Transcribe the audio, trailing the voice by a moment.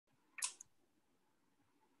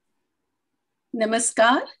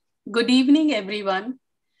Namaskar. Good evening, everyone,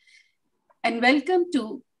 and welcome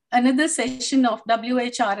to another session of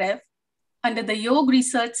WHRF under the Yoga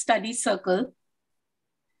Research Study Circle.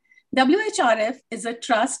 WHRF is a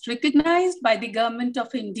trust recognized by the Government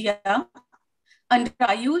of India under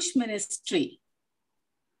Ayush Ministry.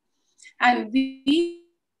 And we,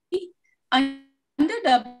 under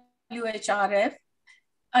WHRF,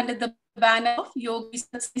 under the banner of Yoga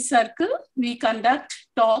Research Circle, we conduct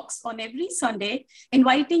talks on every Sunday,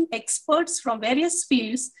 inviting experts from various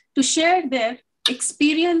fields to share their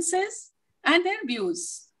experiences and their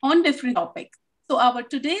views on different topics. So our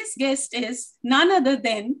today's guest is none other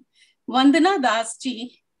than Vandana Das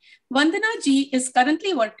ji. Vandana ji is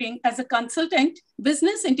currently working as a consultant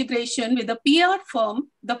business integration with a PR firm,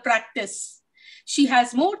 The Practice. She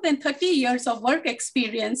has more than 30 years of work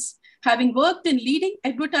experience, having worked in leading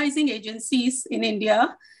advertising agencies in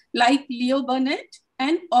India like Leo Burnett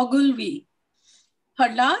and Ogilvy. Her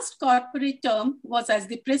last corporate term was as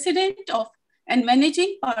the president of and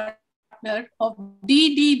managing partner of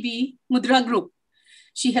DDB Mudra Group.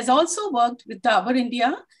 She has also worked with Dabur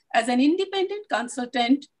India as an independent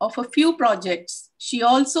consultant of a few projects. She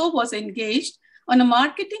also was engaged on a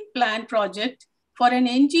marketing plan project for an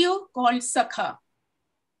NGO called Sakha.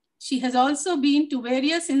 She has also been to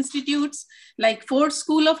various institutes like Ford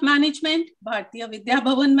School of Management, Bharatiya Vidya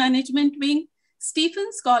Bhavan Management Wing,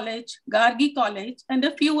 Stephens College, Gargi College, and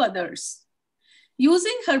a few others.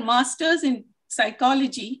 Using her master's in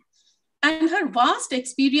psychology and her vast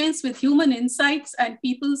experience with human insights and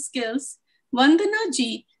people skills, Vandana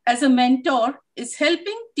ji, as a mentor, is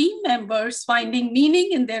helping team members finding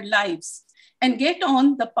meaning in their lives and get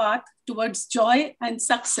on the path towards joy and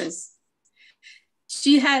success.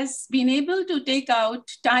 She has been able to take out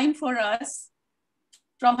time for us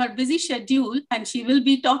from her busy schedule, and she will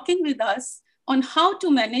be talking with us on how to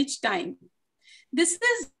manage time. This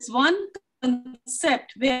is one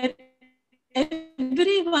concept where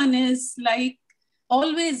everyone is like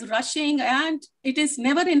always rushing and it is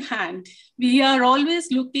never in hand. We are always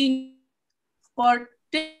looking for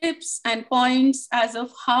tips and points as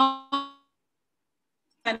of how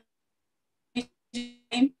to manage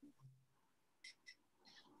time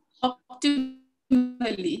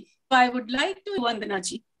optimally. I would like to Vandana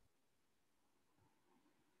ji.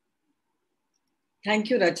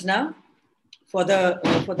 Thank you, Rachna, for the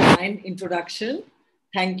kind introduction.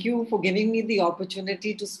 Thank you for giving me the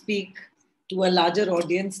opportunity to speak to a larger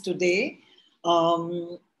audience today.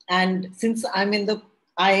 And since I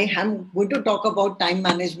am going to talk about time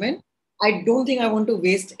management, I don't think I want to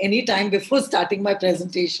waste any time before starting my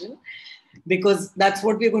presentation, because that's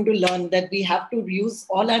what we're going to learn, that we have to use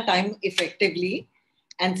all our time effectively.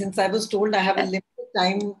 And since I was told I have a limited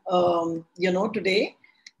time, today,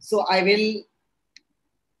 so I will.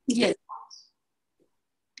 Yes.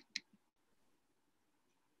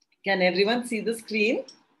 Can everyone see the screen?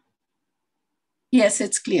 Yes,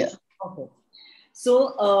 it's clear. Okay.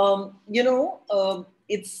 So,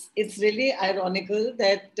 it's really ironical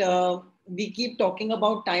that we keep talking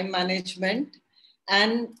about time management,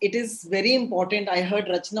 and it is very important. I heard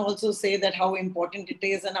Rachna also say that how important it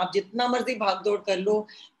is, and आप जितना मर्जी भाग दौड़ कर लो,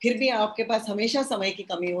 फिर भी आपके पास हमेशा समय की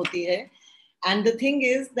कमी होती है. And the thing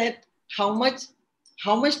is that how much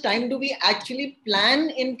time do we actually plan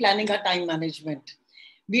in planning our time management?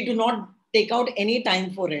 We do not take out any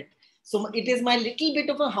time for it. So it is my little bit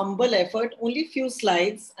of a humble effort, only few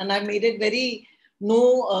slides, and I made it very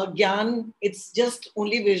gyan. It's just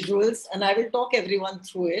only visuals, and I will talk everyone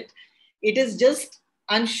through it. It is just,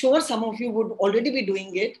 I'm sure some of you would already be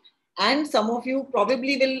doing it, and some of you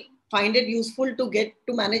probably will find it useful to get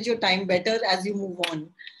to manage your time better as you move on.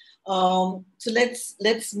 So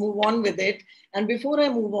let's move on with it. And before I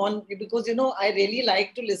move on, because I really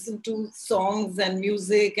like to listen to songs and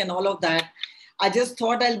music and all of that, I just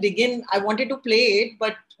thought I'll begin. I wanted to play it,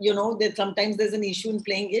 but that sometimes there's an issue in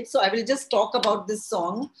playing it. So I will just talk about this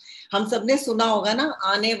song. हम सबने सुना होगा ना,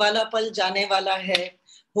 आने वाला पल जाने वाला है,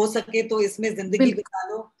 हो सके तो इसमें जिंदगी बिता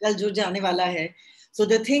लो, कल जो जाने वाला है. So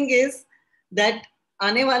the thing is that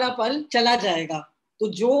आने वाला पल चला जाएगा, तो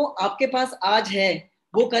जो आपके पास आज है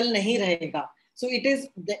वो कल नहीं रहेगा. So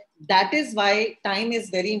that is why time is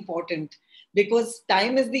very important, because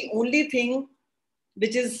time is the only thing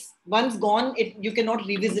which is once gone, you cannot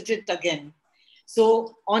revisit it again.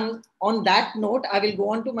 So on that note, I will go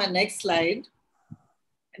on to my next slide,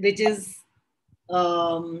 which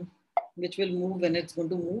will move when it's going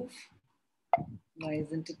to move. Why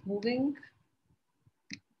isn't it moving?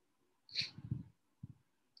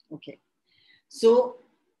 Okay. So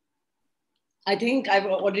I think I've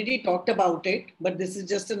already talked about it, but this is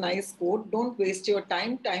just a nice quote. Don't waste your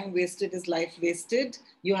time. Time wasted is life wasted.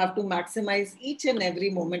 You have to maximize each and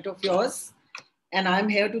every moment of yours. And I'm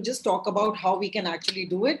here to just talk about how we can actually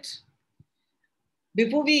do it.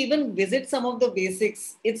 Before we even visit some of the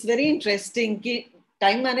basics, it's very interesting कि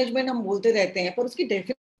time management हम बोलते रहते हैं, पर उसकी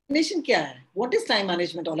definition क्या है? What is time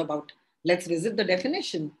management all about? Let's visit the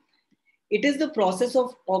definition. It is the process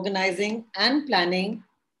of organizing and planning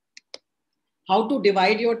how to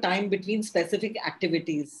divide your time between specific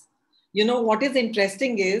activities. You know, what is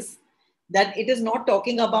interesting is that it is not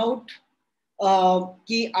talking about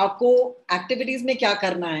कि आपको activities में क्या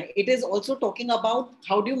करना है. It is also talking about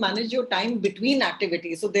how do you manage your time between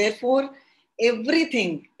activities. So therefore,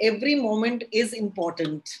 everything, every moment is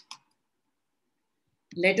important.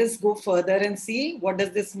 Let us go further and see what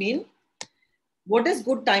does this mean. What does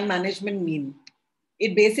good time management mean?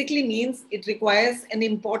 It basically means it requires an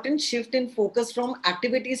important shift in focus from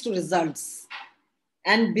activities to results.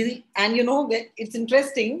 And you know, it's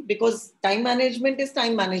interesting because time management is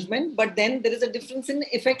time management, but then there is a difference in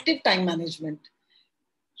effective time management.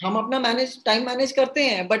 हम अपना time manage करते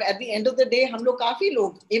हैं, but at the end of the day, हम लोग काफी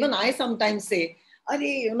लोग, even I sometimes say,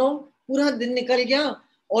 अरे you know, पूरा दिन निकल गया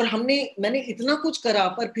और मैंने इतना कुछ करा,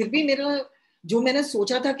 पर फिर भी मेरा जो मैंने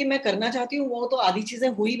सोचा था कि मैं करना चाहती हूँ, वो तो आधी चीजें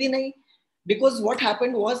हुई भी नहीं. Because what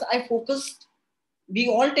happened was we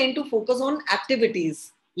all tend to focus on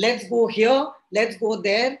activities. Let's go here, let's go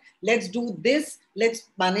there, let's do this, let's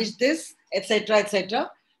manage this, etc., etc.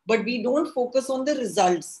 But we don't focus on the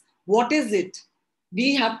results. What is it?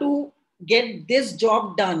 We have to get this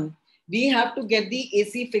job done. We have to get the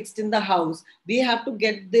AC fixed in the house. We have to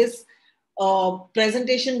get this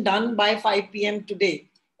presentation done by 5 p.m. today,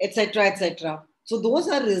 etc., etc. So those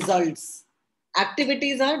are results.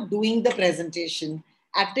 Activities are doing the presentation.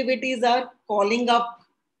 Activities are calling up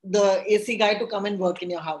the AC guy to come and work in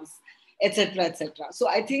your house, etc., etc. So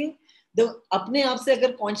I think अपने आप से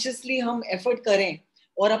अगर consciously हम effort करें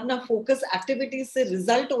और अपना focus activities से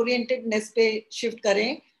result orientedness पे shift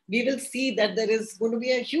करें, we will see that there is going to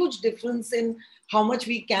be a huge difference in how much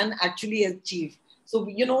we can actually achieve. So,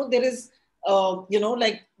 you know, there is, you know,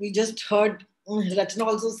 like we just heard Rachna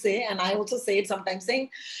also say, and I also say it sometimes, saying,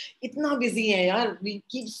 "Itna busy hai yaar, we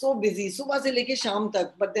keep so busy, सुबह से लेके शाम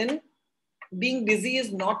तक." But then being busy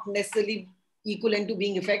is not necessarily equivalent to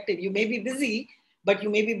being effective. You may be busy, but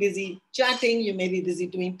you may be busy chatting, you may be busy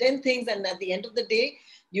doing 10 things, and at the end of the day,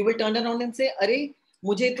 you will turn around and say, "अरे,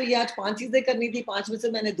 मुझे तो ये आज 5 चीजें करनी थी, 5 में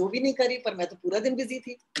से मैंने 2 भी नहीं करी, पर मैं तो पूरा दिन busy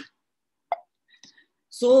थी."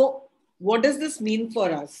 So, what does this mean for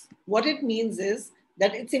us? What it means is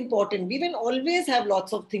that it's important. We will always have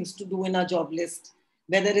lots of things to do in our job list,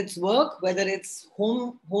 whether it's work, whether it's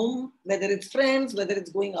home, whether it's friends, whether it's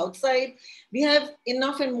going outside. We have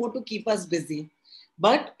enough and more to keep us busy.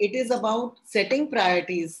 But it is about setting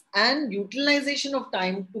priorities and utilization of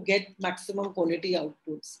time to get maximum quality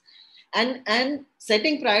outputs. And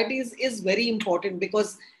setting priorities is very important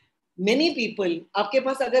because many people, आपके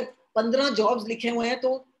पास अगर 15 jobs लिखे हुए हैं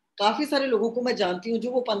तो काफी सारे लोगों को मैं जानती हूँ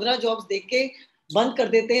जो वो 15 जॉब्स देख के बंद कर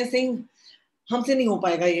देते हैं, saying हमसे नहीं हो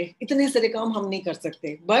पाएगा ये, इतने सारे काम हम नहीं कर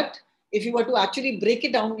सकते. But if you were to actually break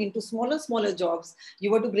it down into smaller jobs,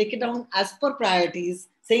 you were to break it down as per priorities,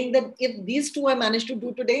 saying that if these two I managed to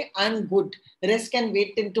do today, I'm good. Rest can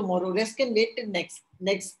wait till tomorrow. Rest can wait till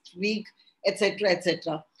next week, etc.,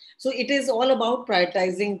 etc. So it is all about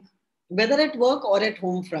prioritizing, whether at work or at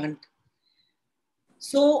home front.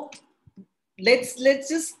 So let's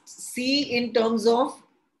just see in terms of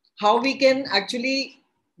how we can actually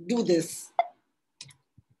do this.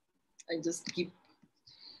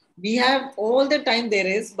 We have all the time there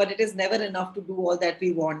is, but it is never enough to do all that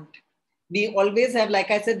we want. We always have,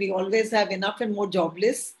 like I said, we always have enough and more job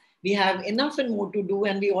lists. We have enough and more to do,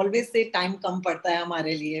 and we always say time कम पड़ता है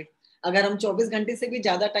हमारे लिए. अगर हम 24 घंटे से भी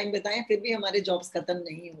ज़्यादा टाइम बिताएं, फिर भी हमारे जॉब्स खत्म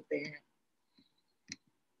नहीं होते हैं.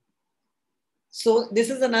 So this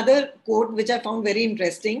is another quote which I found very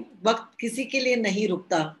interesting. वक्त किसी के लिए नहीं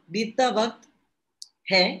रुकता, बीतता वक्त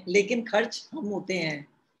है, लेकिन खर्च हम होते हैं.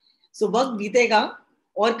 So वक्त बीतेगा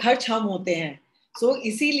और खर्च हम होते हैं. So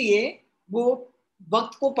इसीलिए वो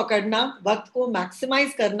वक्त को पकड़ना, वक्त को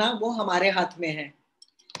मैक्सिमाइज करना, वो हमारे हाथ में है.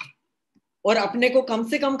 और अपने को कम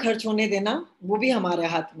से कम खर्च होने देना, वो भी हमारे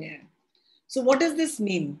हाथ में है. So what does this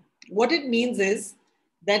mean? What it means is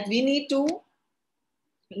that we need to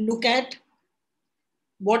look at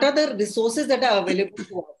what are the resources that are available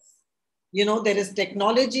to us. You know, there is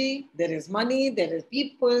technology, there is money, there is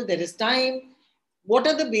people, there is time. What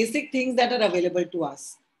are the basic things that are available to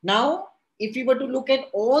us? Now, if you were to look at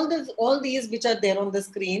all these which are there on the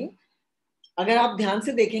screen, अगर आप ध्यान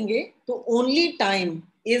से देखेंगे तो only time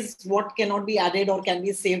is what cannot be added or can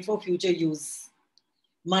be saved for future use.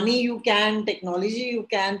 Money you can, technology you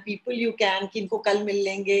can, people you can, कि इनको कल मिल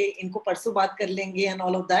लेंगे, इनको परसों बात कर लेंगे and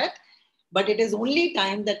all of that. But it is only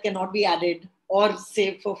time that cannot be added or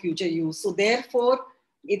saved for future use. So therefore,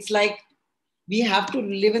 it's like we have to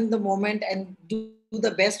live in the moment and do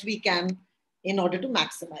the best we can in order to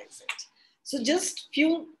maximize it. So just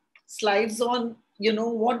few slides on,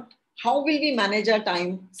 how will we manage our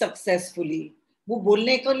time successfully. वो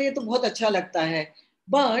बोलने के लिए तो बहुत अच्छा लगता है,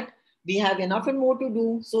 but we have enough and more to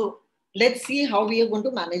do. So let's see how we are going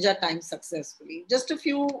to manage our time successfully. Just a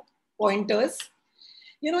few pointers.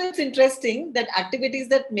 It's interesting that activities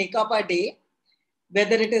that make up our day,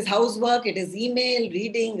 whether it is housework, it is email,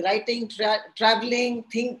 reading, writing, traveling,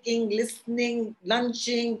 thinking, listening,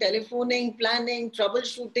 lunching, telephoning, planning,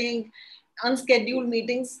 troubleshooting, unscheduled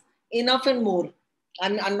meetings, enough and more.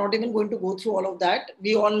 I'm not even going to go through all of that.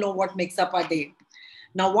 We all know what makes up our day.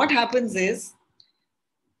 Now, what happens is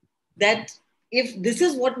that if this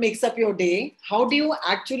is what makes up your day, how do you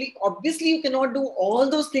actually, obviously you cannot do all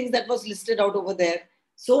those things that was listed out over there.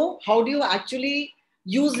 So how do you actually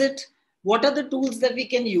use it? What are the tools that we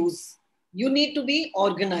can use? You need to be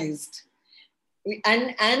organized.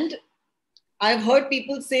 And I've heard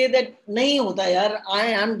people say that, nahi hota yaar, I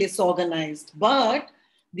am disorganized. But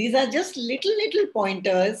these are just little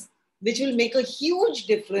pointers which will make a huge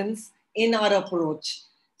difference in our approach.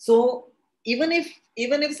 So even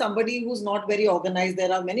if somebody who's not very organized,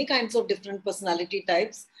 there are many kinds of different personality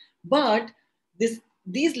types, but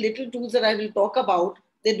these little tools that I will talk about,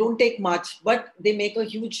 they don't take much, but they make a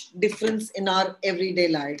huge difference in our everyday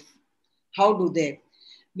life. How do they?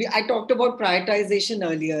 I talked about prioritization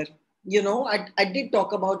earlier. I did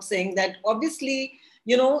talk about saying that obviously,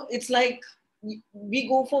 it's like we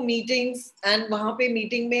go for meetings and wahan pe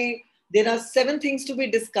meeting mein, there are 7 things to be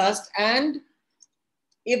discussed. And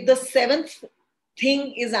if the 7th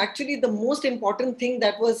thing is actually the most important thing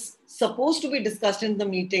that was supposed to be discussed in the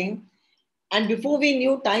meeting, and before we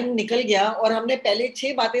knew, time nikal gaya और हमने पहले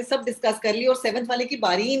 6 बातें सब discuss कर ली और 7th वाले की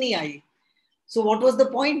बारी ही नहीं आई. So what was the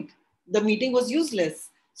point? The meeting was useless.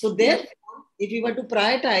 So therefore, if we were to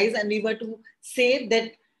prioritize and we were to say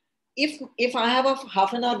that if I have a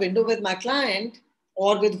half an hour window with my client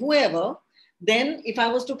or with whoever, then if I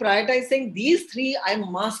was to prioritize saying these 3 I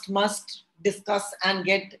must discuss and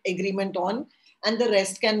get agreement on, and the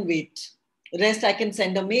rest can wait. Rest I can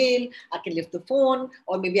send a mail, I can lift the phone,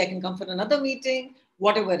 or maybe I can come for another meeting,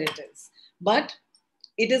 whatever it is. But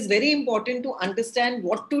it is very important to understand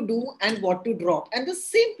what to do and what to drop. And the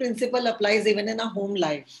same principle applies even in our home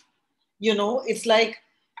life. It's like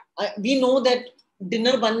we know that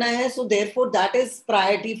dinner banna hai, so therefore that is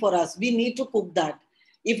priority for us. We need to cook that.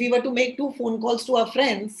 If we were to make 2 phone calls to our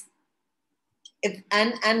friends,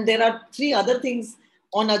 and there are 3 other things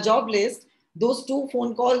on our job list, those 2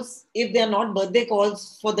 phone calls, if they are not birthday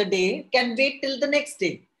calls for the day, can wait till the next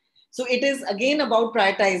day. So it is again about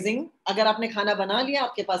prioritizing. अगर आपने खाना बना लिया,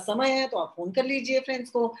 आपके पास समय है तो आप फोन कर लीजिए फ्रेंड्स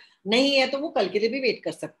को, नहीं है तो वो कल के लिए भी वेट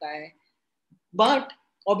कर सकता है. But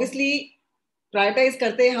obviously prioritize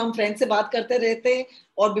करते हम फ्रेंड्स से बात करते रहते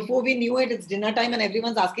और before we knew it, it's dinner time and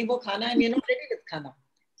everyone's asking for खाना and we're not ready with खाना.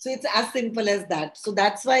 So it's as simple as that. So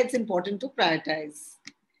that's why it's important to prioritize.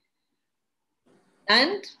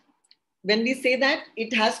 And when we say that,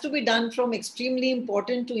 it has to be done from extremely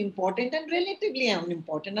important to important and relatively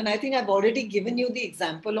unimportant. And I think I've already given you the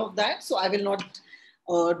example of that, so I will not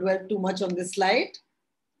dwell too much on this slide.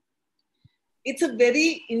 It's a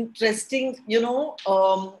very interesting,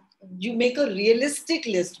 you make a realistic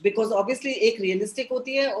list, because obviously एक realistic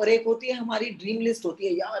होती है और एक होती है हमारी dream list होती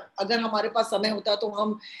है. यार अगर हमारे पास समय होता तो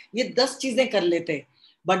हम ये 10 चीजें कर लेते.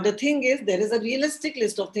 But the thing is, there is a realistic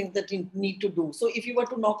list of things that you need to do. So if you were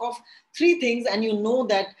to knock off 3 things and you know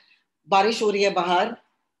that बारिश हो रही है बाहर,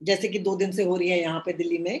 जैसे कि 2 दिन से हो रही है यहाँ पे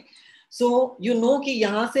दिल्ली में, so you know कि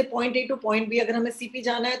यहाँ से point A to point B अगर हमें CP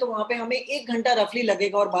जाना है तो वहाँ पे हमें 1 घंटा roughly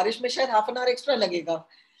लगेगा और बारिश में शायद half an hour extra लगेगा.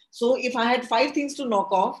 So if I had 5 things to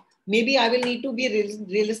knock off, maybe I will need to be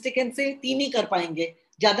realistic and say 3 ही कर पाएंगे,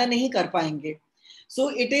 ज़्यादा नहीं कर पाएंगे.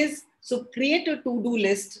 So create a to-do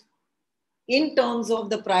list in terms of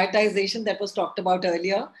the prioritization that was talked about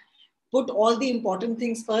earlier. Put all the important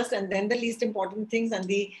things first and then the least important things, and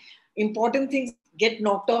the important things get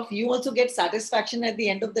knocked off. You also get satisfaction at the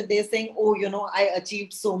end of the day saying, oh, I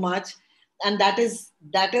achieved so much. And that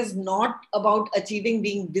is not about achieving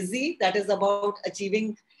being busy. That is about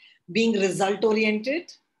achieving being result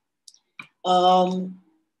oriented. And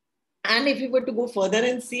if you were to go further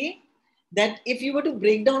and see that if you were to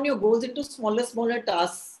break down your goals into smaller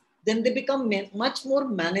tasks, then they become much more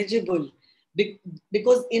manageable.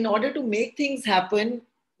 Because in order to make things happen,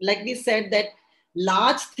 like we said, that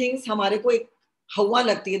large things हमारे को एक हवा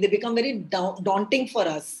लगती है, they become very daunting for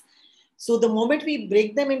us. So the moment we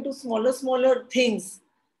break them into smaller things,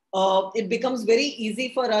 it becomes very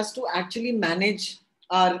easy for us to actually manage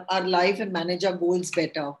our life and manage our goals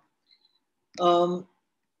better.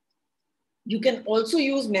 You can also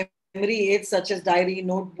use memory aids such as diary,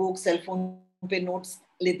 notebook, cell phone पे notes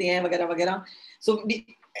लेते हैं वगैरह वगैरह. So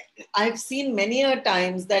I've seen many a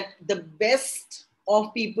times that the best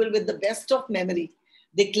of people with the best of memory,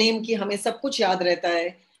 they claim कि हमें सब कुछ याद रहता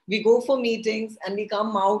है. We go for meetings and we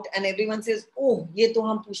come out and everyone says, oh, ये तो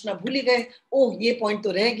हम पूछना भूल ही गए. Oh, ये point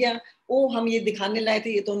तो रह गया. Oh, हम ये दिखाने लाए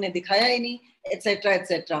थे, ये तो हमने दिखाया ही नहीं, etc.,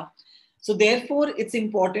 etc. So therefore, it's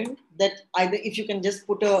important that either if you can just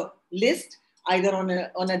put a list, either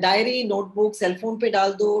on a diary, notebook, cell phone pe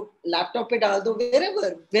dal do, laptop pe dal do,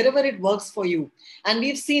 wherever it works for you. And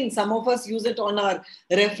we've seen some of us use it on our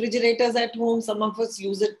refrigerators at home, some of us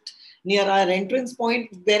use it near our entrance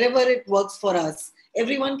point, wherever it works for us.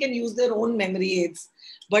 Everyone can use their own memory aids,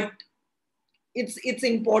 but it's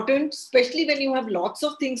important, especially when you have lots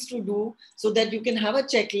of things to do, so that you can have a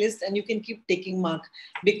checklist and you can keep taking mark.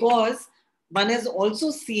 Because one has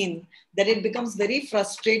also seen that it becomes very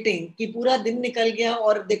frustrating कि पूरा दिन निकल गया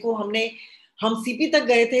और देखो हम CP तक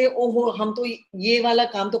गए थे, ओहो हम तो ये वाला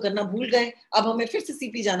काम तो करना भूल गए, अब हमें फिर से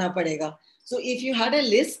सीपी जाना पड़ेगा. So if you had a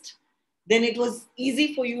list, then it was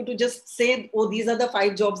easy for you to just say, oh, these are the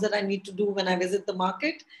 5 jobs that I need to do when I visit the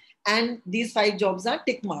market, and these 5 jobs are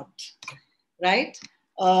tick marked, right?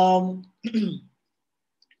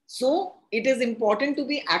 So it is important to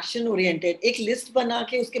be action oriented. एक list बना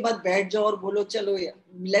के उसके बाद बैठ जाओ और बोलो चलो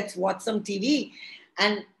let's watch some TV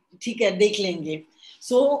and ठीक है देख लेंगे.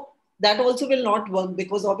 So that also will not work,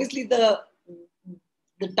 because obviously the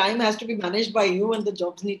time has to be managed by you and the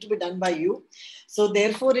jobs need to be done by you. So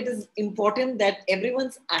therefore it is important that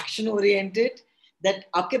everyone's action oriented, that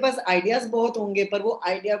आपके पास ideas बहुत होंगे पर वो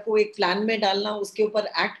idea को एक plan में डालना, उसके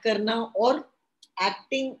ऊपर act करना और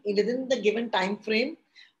acting within the given time frame.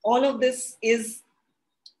 All of this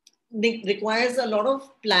requires a lot of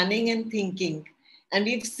planning and thinking. And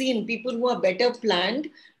we've seen people who are better planned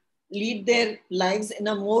lead their lives in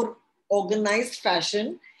a more organized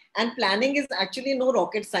fashion. And planning is actually no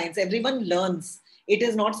rocket science. Everyone learns. It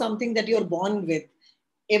is not something that you're born with.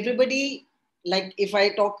 Everybody, like if I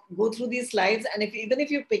go through these slides, and even if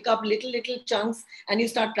you pick up little chunks and you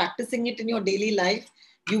start practicing it in your daily life,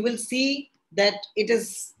 you will see that it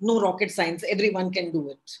is no rocket science. Everyone can do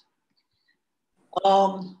it.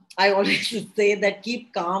 I always say that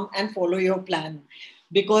keep calm and follow your plan,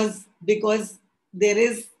 because there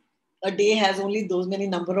is a day has only those many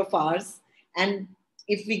number of hours, and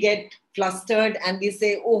if we get flustered and we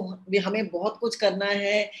say, oh, हमें बहुत कुछ करना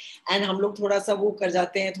है, and हम लोग थोड़ा सा वो कर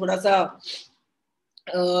जाते हैं, थोड़ा सा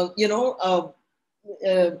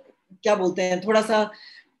क्या बोलते हैं, थोड़ा सा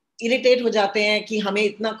irritate हो जाते हैं कि हमें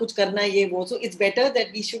इतना कुछ करना है ये वो. So it's better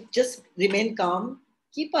that we should just remain calm,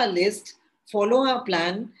 keep our list, follow our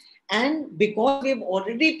plan, and because we've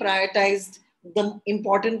already prioritized the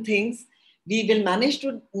important things, we will manage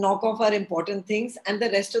to knock off our important things, and the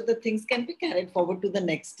rest of the things can be carried forward to the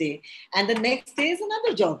next day. And the next day is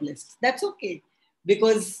another job list. That's okay,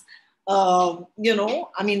 because I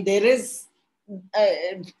mean there is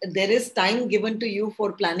time given to you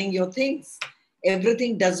for planning your things.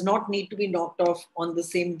 Everything does not need to be knocked off on the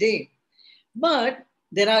same day. But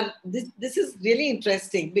this is really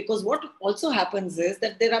interesting, because what also happens is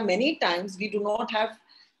that there are many times we do not have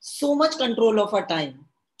so much control of our time.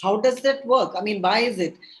 How does that work? I mean, why is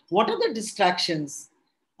it? What are the distractions?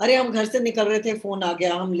 अरे हम घर से निकल रहे थे, phone आ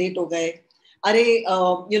गया, हम late हो गए. अरे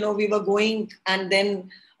we were going and then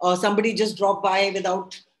somebody just dropped by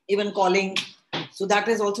without even calling. So that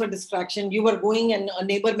is also a distraction. You were going and a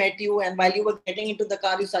neighbor met you, and while you were getting into the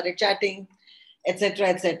car, you started chatting, etc.,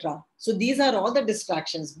 etc. So these are all the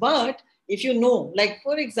distractions. But if you know, like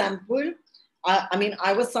for example,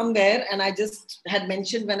 I was somewhere and I just had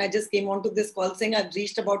mentioned when I just came onto this call saying I've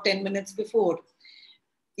reached about 10 minutes before.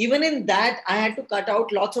 Even in that, I had to cut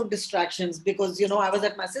out lots of distractions, because, I was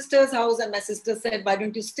at my sister's house and my sister said, why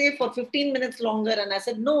don't you stay for 15 minutes longer? And I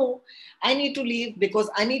said, no, I need to leave because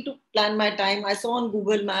I need to plan my time. I saw on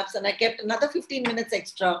Google Maps and I kept another 15 minutes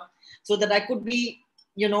extra so that I could be,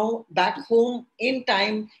 back home in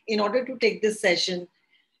time in order to take this session.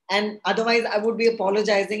 And otherwise I would be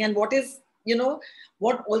apologizing. And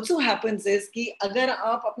what also happens is कि अगर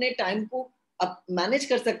आप अपने time को manage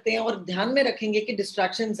कर सकते हैं और ध्यान में रखेंगे कि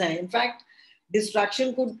distractions हैं. In fact,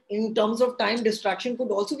 distraction could, in terms of time, distraction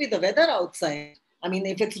could also be the weather outside. I mean,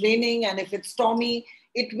 if it's raining and if it's stormy,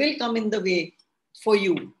 it will come in the way for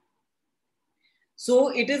you. So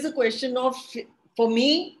it is a question of, for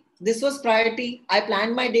me, this was priority. I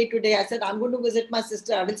planned my day today. I said, I'm going to visit my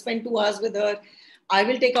sister. I will spend 2 hours with her. I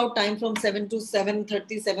will take out time from 7 to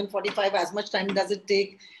 7:30, 7:45. As much time does it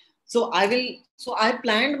take? So I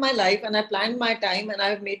planned my life and I planned my time and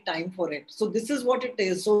I've made time for it. So this is what it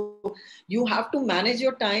is. So you have to manage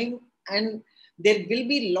your time, and there will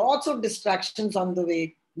be lots of distractions on the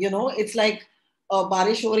way. It's like,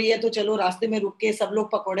 बारिश हो रही है तो चलो रास्ते में रुक के सब लोग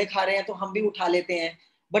पकोड़े खा रहे हैं तो हम भी उठा लेते हैं.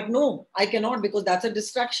 But no, I cannot, because that's a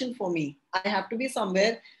distraction for me. I have to be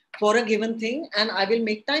somewhere for a given thing and I will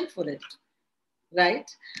make time for it. Right?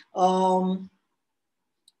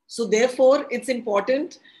 So therefore, it's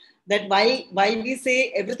important that while we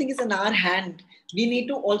say everything is in our hand, we need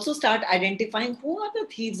to also start identifying who are the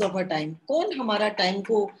thieves of our time. कौन हमारा time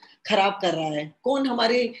को खराब कर रहा है? कौन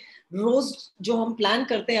हमारे रोज जो हम plan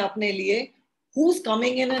करते हैं अपने लिए, who's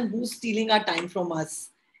coming in and who's stealing our time from us?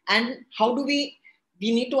 And how do we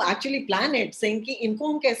need to actually plan it, saying कि इनको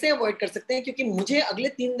हम कैसे avoid कर सकते हैं, क्योंकि मुझे अगले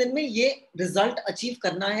 3 दिन में ये result achieve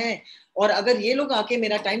करना है, और अगर ये लोग आके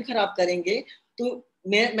मेरा time खराब करेंगे तो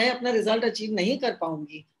मैं अपना रिजल्ट अचीव नहीं कर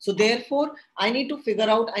पाऊंगी. So therefore I need to figure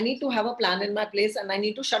out, I need to have a plan in my place and I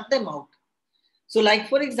need to shut them out. So like,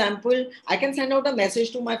 for example, I can send out a message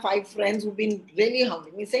to my 5 friends who've been really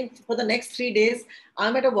hounding me, saying for the next 3 days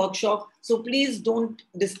I'm at a workshop, so please don't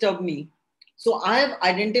disturb me. So I have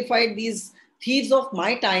identified these thieves of my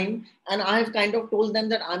time and I have kind of told them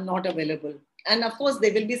that I'm not available. And of course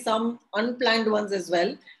there will be some unplanned ones as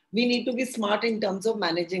well. We need to be smart in terms of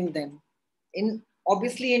managing them,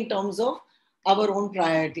 obviously in terms of our own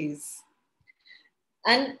priorities.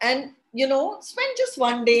 And spend just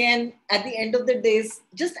one day, and at the end of the days,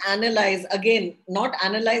 just analyze again, not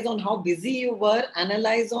analyze on how busy you were,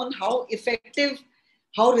 analyze on how effective,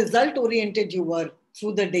 how result oriented you were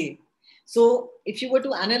through the day. So if you were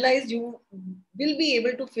to analyze, you will be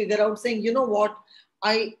able to figure out, saying, you know what,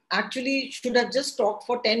 I actually should have just talked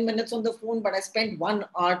for 10 minutes on the phone, but I spent 1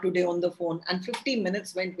 hour today on the phone and 50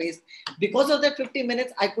 minutes went waste. Because of that 50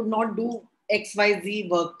 minutes, I could not do XYZ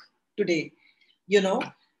work today.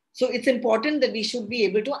 So it's important that we should be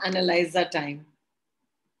able to analyze our time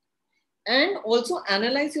and also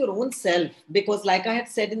analyze your own self, because like I had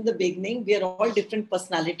said in the beginning, we are all different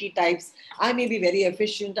personality types. I may be very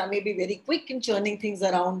efficient, I may be very quick in churning things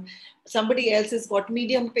around, somebody else has got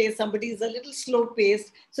medium pace, somebody is a little slow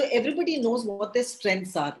paced. So everybody knows what their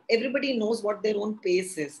strengths are, everybody knows what their own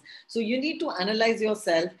pace is. So you need to analyze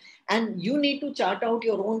yourself and you need to chart out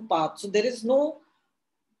your own path. So there is no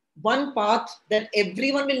one path that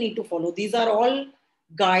everyone will need to follow. These are all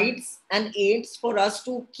guides and aids for us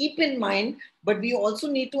to keep in mind, but we also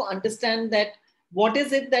need to understand that what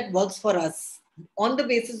is it that works for us on the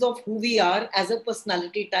basis of who we are as a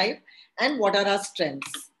personality type and what are our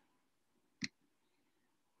strengths.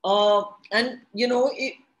 And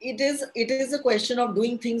it is a question of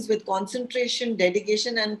doing things with concentration,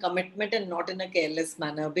 dedication and commitment, and not in a careless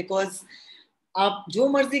manner. Because आप जो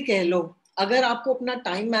मर्जी कह लो, अगर आपको अपना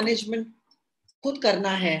time management खुद करना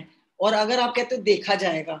है और अगर आप कहते हो देखा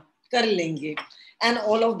जाएगा, कर लेंगे, and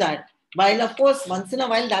all of that, while of course once in a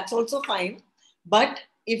while that's also fine, but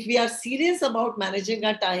if we are serious about managing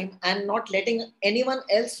our time and not letting anyone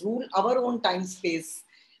else rule our own time space,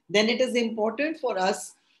 then it is important for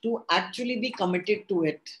us to actually be committed to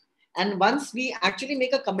it. And once we actually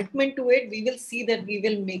make a commitment to it, we will see that we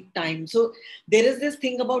will make time. So there is this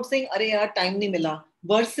thing about saying, "Arey yaar, time nahi mila,"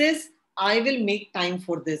 versus I will make time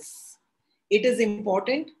for this. It is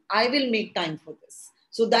important, I will make time for this.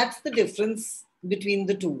 So that's the difference between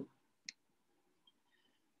the two.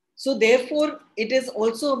 So therefore, it is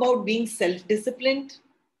also about being self-disciplined,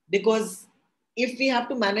 because if we have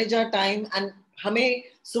to manage our time and हमें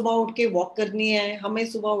सुबह उठ के walk करनी है, हमें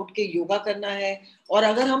सुबह उठ के योगा करना है, और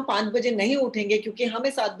अगर हम 5 बजे नहीं उठेंगे क्योंकि हमें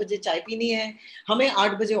 7 बजे चाय पीनी है, हमें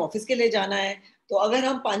 8 बजे ऑफिस के लिए जाना है, तो अगर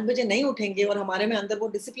हम 5 बजे नहीं उठेंगे और हमारे में अंदर वो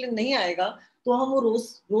डिसिप्लिन नहीं आएगा, तो हम वो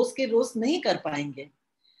रोज के रोज नहीं कर पाएंगे.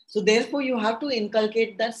 So therefore you have to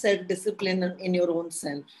inculcate that self-discipline in your own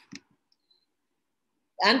self.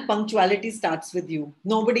 And punctuality starts with you.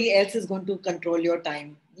 Nobody else is going to control your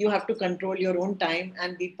time. You have to control your own time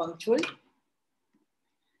and be punctual.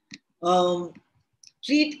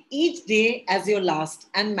 Treat each day as your last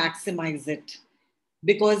and maximize it.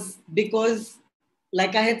 Because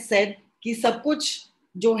like I had said, कि सब कुछ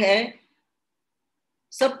जो है,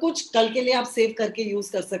 सब कुछ कल के लिए आप सेव करके यूज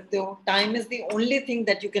कर सकते हो. Time is the only thing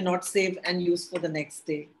that you cannot save and use for the next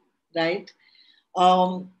day, right?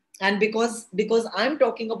 And because I'm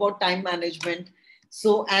talking about time management,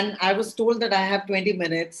 so, and I was told that I have 20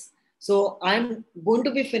 minutes. So I'm going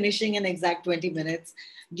to be finishing in exact 20 minutes.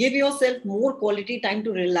 Give yourself more quality time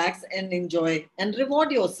to relax and enjoy and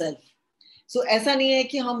reward yourself. So ऐसा नहीं है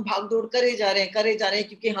कि हम भाग दौड़ करे जा रहे हैं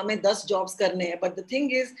क्योंकि हमें 10 jobs करने हैं. But the thing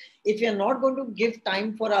is, if we are not going to give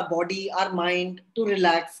time for our body, our mind to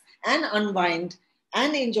relax and unwind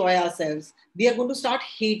and enjoy ourselves, we are going to start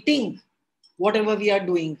hating whatever we are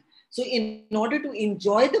doing. So in order to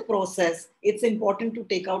enjoy the process, it's important to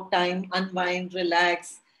take out time, unwind,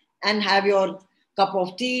 relax, and have your cup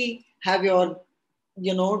of tea, have your,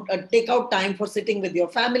 take out time for sitting with your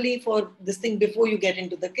family for this thing before you get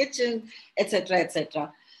into the kitchen, etc.,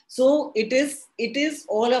 etc. So it is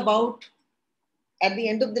all about, at the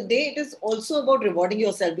end of the day, it is also about rewarding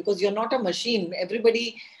yourself, because you're not a machine.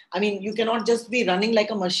 Everybody, I mean, you cannot just be running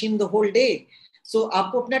like a machine the whole day. So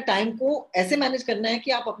आपको अपना time को ऐसे manage करना है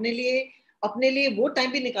कि आप अपने लिए वो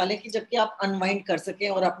टाइम भी निकालें कि जबकि आप अनवाइंड कर सकें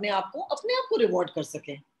और अपने आप को रिवॉर्ड कर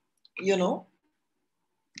सकें,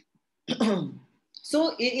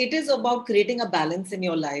 So it is about creating a balance in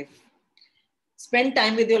your life. Spend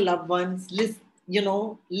time with your loved ones,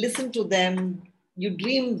 listen to them. You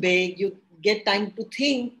dream big, you get time to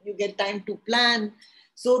think, you get time to plan.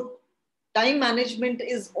 So time management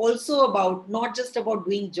is also about, not just about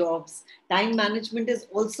doing jobs. Time management is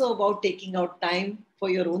also about taking out time for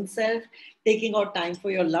your own self, taking out time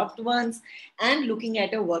for your loved ones, and looking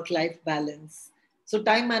at a work-life balance. So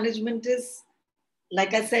time management is,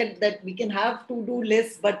 like I said, that we can have to-do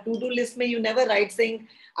lists, but to-do list may you never write saying,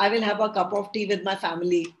 I will have a cup of tea with my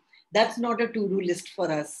family. That's not a to-do list for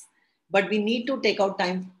us. But we need to take out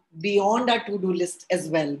time beyond our to-do list as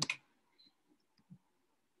well.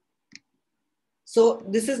 So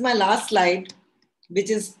this is my last slide, which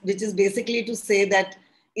is basically to say that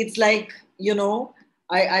it's like,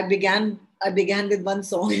 I began with one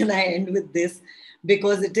song and I end with this,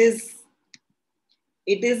 because it is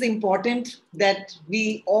important that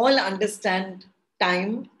we all understand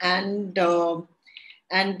time, and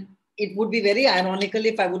it would be very ironical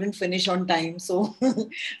if I wouldn't finish on time. So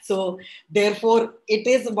so therefore it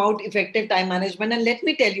is about effective time management. And let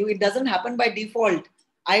me tell you, it doesn't happen by default.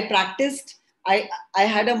 I practiced. I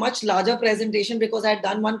had a much larger presentation because I had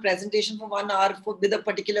done one presentation for 1 hour with a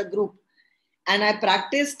particular group. And I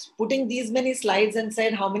practiced putting these many slides and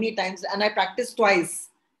said how many times, and I practiced twice.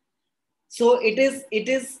 So it is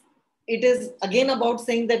again about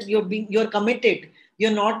saying that you're committed.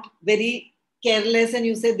 You're not very careless and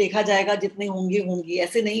you say देखा जाएगा जितने होंगी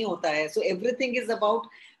ऐसे नहीं होता है. So everything is about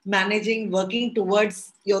managing, working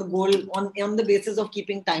towards your goal on the basis of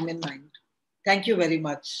keeping time in mind. Thank you very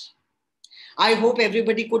much. I hope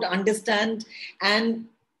everybody could understand and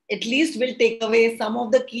at least will take away some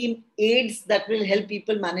of the key aids that will help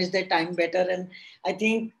people manage their time better. And I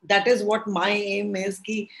think that is what my aim is,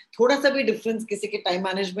 कि थोड़ा सा भी difference किसी के time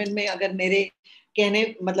management में अगर मेरे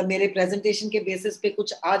presentation के basis पे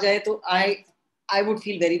कुछ आ जाए तो I would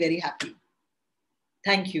feel very, very happy.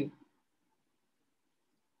 Thank you.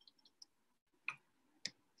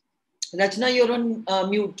 Rachna, you're on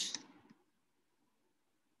mute.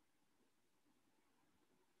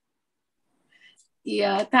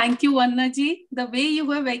 Yeah, thank you, Vanna ji. The way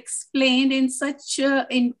you have explained in such an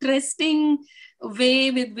interesting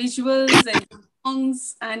way with visuals and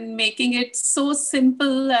songs and making it so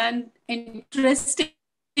simple and interesting,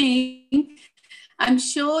 I'm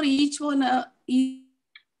sure each one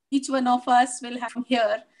of us will have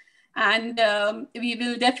here, and we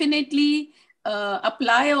will definitely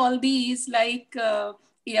apply all these, like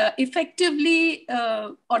effectively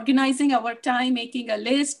organizing our time, making a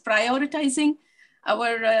list, prioritizing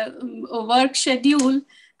our work schedule.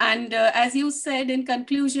 And as you said in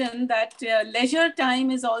conclusion, that leisure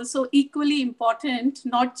time is also equally important,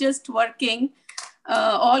 not just working.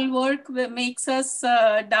 All work makes us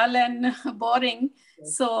dull and boring.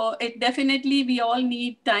 Yes. So it definitely, we all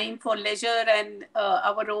need time for leisure and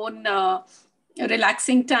our own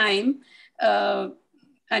relaxing time. I'll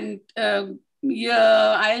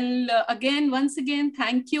once again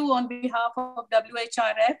thank you on behalf of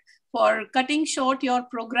WHRF for cutting short your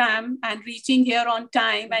program and reaching here on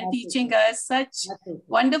time and teaching us such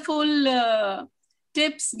wonderful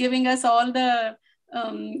tips, giving us all the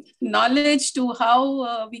knowledge to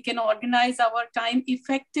how we can organize our time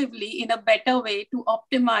effectively in a better way to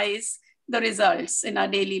optimize the results in our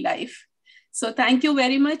daily life. So thank you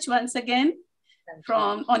very much once again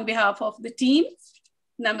on behalf of the team.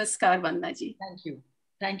 Namaskar, Vanna ji. Thank you.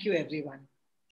 Thank you, everyone.